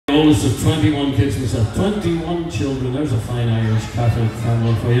oldest of 21 kids myself. 21 children. There's a fine Irish Catholic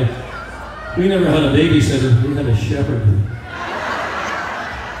family for you. We never had a babysitter, we had a shepherd.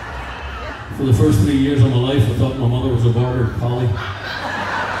 For the first 3 years of my life, I thought my mother was a border collie.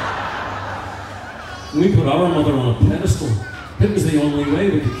 We put our mother on a pedestal. It was the only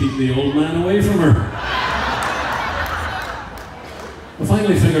way we could keep the old man away from her. I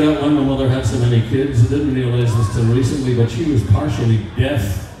finally figured out why my mother had so many kids. I didn't realize this till recently, but she was partially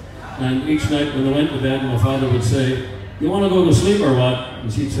deaf. And each night when they went to bed, my father would say, "You want to go to sleep or what?"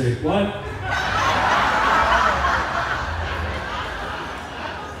 And she'd say, "What?"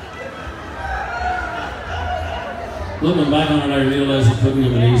 Looking back on it, I realized it couldn't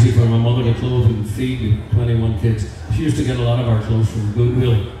have been easy for my mother to clothe and feed 21 kids. She used to get a lot of our clothes from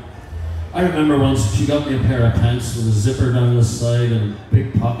Goodwill. I remember once she got me a pair of pants with a zipper down the side and a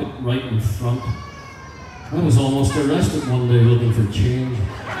big pocket right in front. I was almost arrested one day looking for change.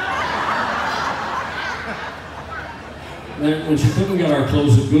 Then when she couldn't get our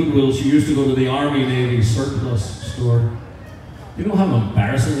clothes at Goodwill, she used to go to the Army Navy surplus store. You know how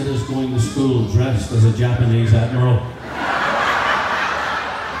embarrassing it is going to school dressed as a Japanese admiral?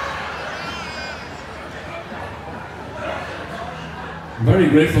 I'm very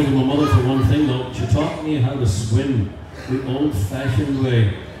grateful to my mother for one thing though. She taught me how to swim the old-fashioned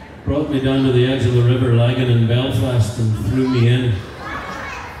way. Brought me down to the edge of the River Lagan in Belfast and threw me in.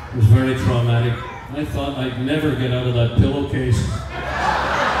 It was very traumatic. I thought I'd never get out of that pillowcase.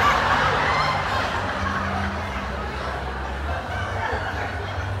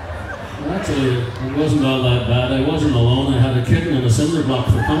 Actually, it wasn't all that bad. I wasn't alone. I had a kitten and a cinder block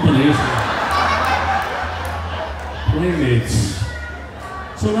for company. Playmates.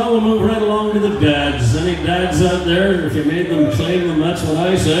 So now we'll move right along to the dads. Any dads out there? If you made them claim them, that's what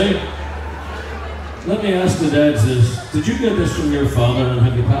I say. Let me ask the dads this. Did you get this from your father and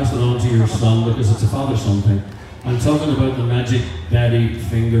have you passed it on to your son? Because it's a father-son thing. I'm talking about the magic daddy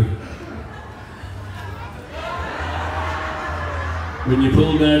finger. When you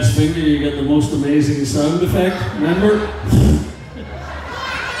pull dad's finger, you get the most amazing sound effect. Remember?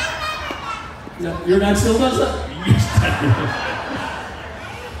 Yeah, your dad still does that? Yes,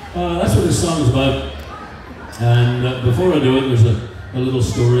 that's what this song's about. And before I do it, there's a little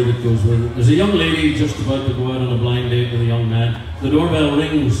story that goes with it. There's a young lady just about to go out on a blind date with a young man. The doorbell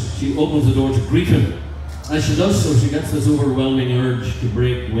rings. She opens the door to greet him. As she does so, she gets this overwhelming urge to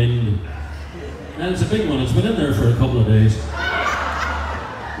break wind. And it's a big one. It's been in there for a couple of days.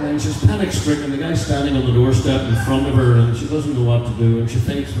 And she's panic-stricken. The guy's standing on the doorstep in front of her and she doesn't know what to do. And she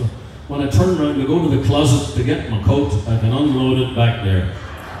thinks, well, when I turn around to go to the closet to get my coat, I can unload it back there.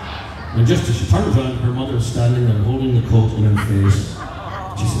 And just as she turns around, her mother's standing there holding the coat in her face.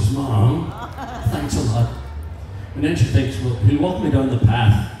 She says, "Mom, thanks a lot." And then she thinks, well, he'll walk me down the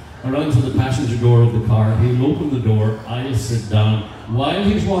path, around to the passenger door of the car. He'll open the door, I'll sit down. While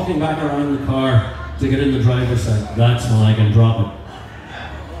he's walking back around the car to get in the driver's side, that's when I can drop it.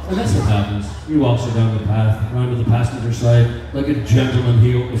 And that's what happens. He walks her down the path, around to the passenger side. Like a gentleman,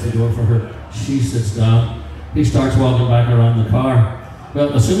 he opens the door for her. She sits down. He starts walking back around the car.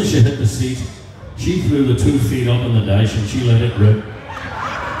 Well, as soon as she hit the seat, she threw the 2 feet up in the dash and she let it rip.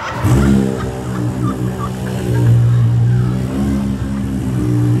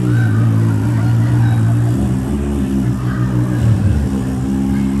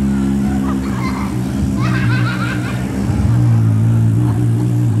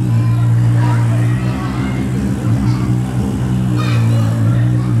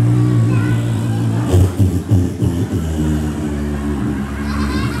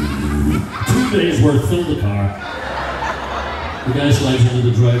 2 days worth, filled the car. The guy slides into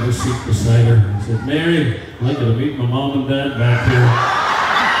the driver's seat beside her. He said, "Mary, I'd like you to meet my mom and dad back here."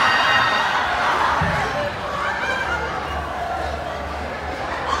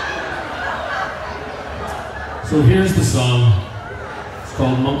 So here's the song. It's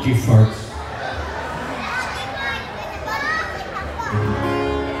called Monkey Farts.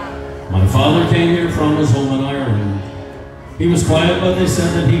 My father came here from his home in Ireland. He was quiet, but they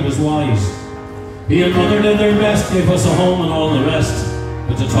said that he was wise. He and mother did their best, gave us a home and all the rest.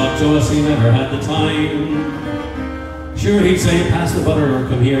 But to talk to us, he never had the time. Sure, he'd say, "Pass the butter," or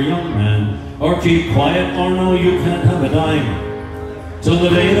 "Come here, young man," or "Keep quiet," or "No, you can't have a dime." Till the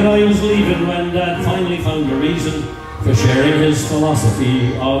day that I was leaving, when Dad finally found a reason for sharing his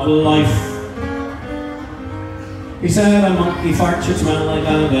philosophy of life. He said, "A monkey fart should smell like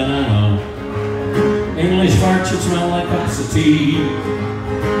a banana. English fart should smell like cups of tea.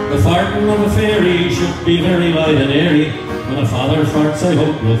 The farting of a fairy should be very light and airy. When a father farts, I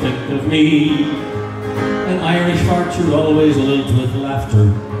hope you'll think of me. An Irish fart should always lilt with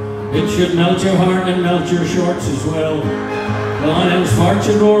laughter. It should melt your heart and melt your shorts as well. The lion's fart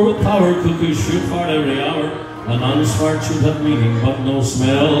should roar with power, cuckoos should fart every hour. A nun's fart should have meaning but no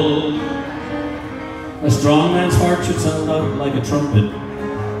smell. A strong man's fart should sound out like a trumpet.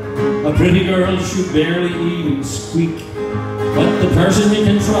 A pretty girl should barely even squeak. But the person you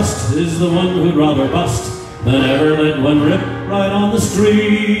can trust is the one who'd rather bust than ever let one rip right on the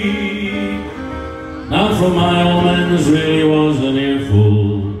street. Now from my old man this really was an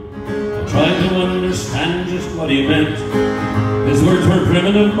earful. I tried to understand just what he meant. His words were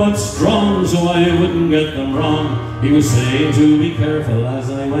primitive but strong, so I wouldn't get them wrong. He was saying to be careful as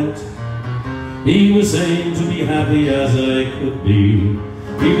I went. He was saying to be happy as I could be.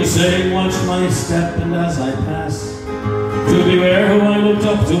 He was saying watch my step and as I pass, to beware who I looked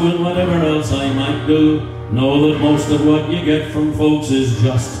up to and whatever else I might do. Know that most of what you get from folks is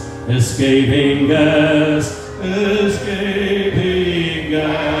just escaping gas. Escaping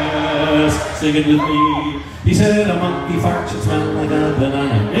gas. Sing it with me. He said a monkey fart should smell like a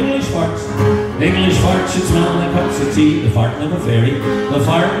banana. English farts should smell like cups of tea. The fart of a fairy, the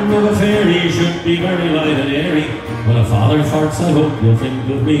farting of a fairy should be very light and airy. When a father farts, I hope you'll think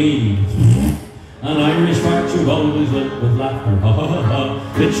of me. An Irish fart should always lit with laughter. Ha ha ha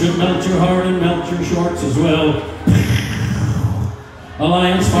ha. It should melt your heart and melt your shorts as well. A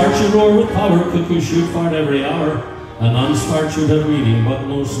lion's fart should roar with power. Cuckoos should fart every hour. A nun's fart should have meaning but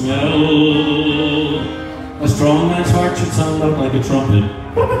no smell. A strong man's fart should sound out like a trumpet.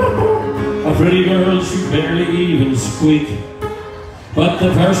 A pretty girl should barely even squeak. But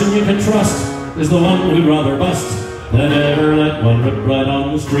the person you can trust is the one who'd rather bust than ever let one rip right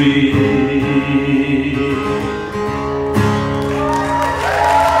on the street.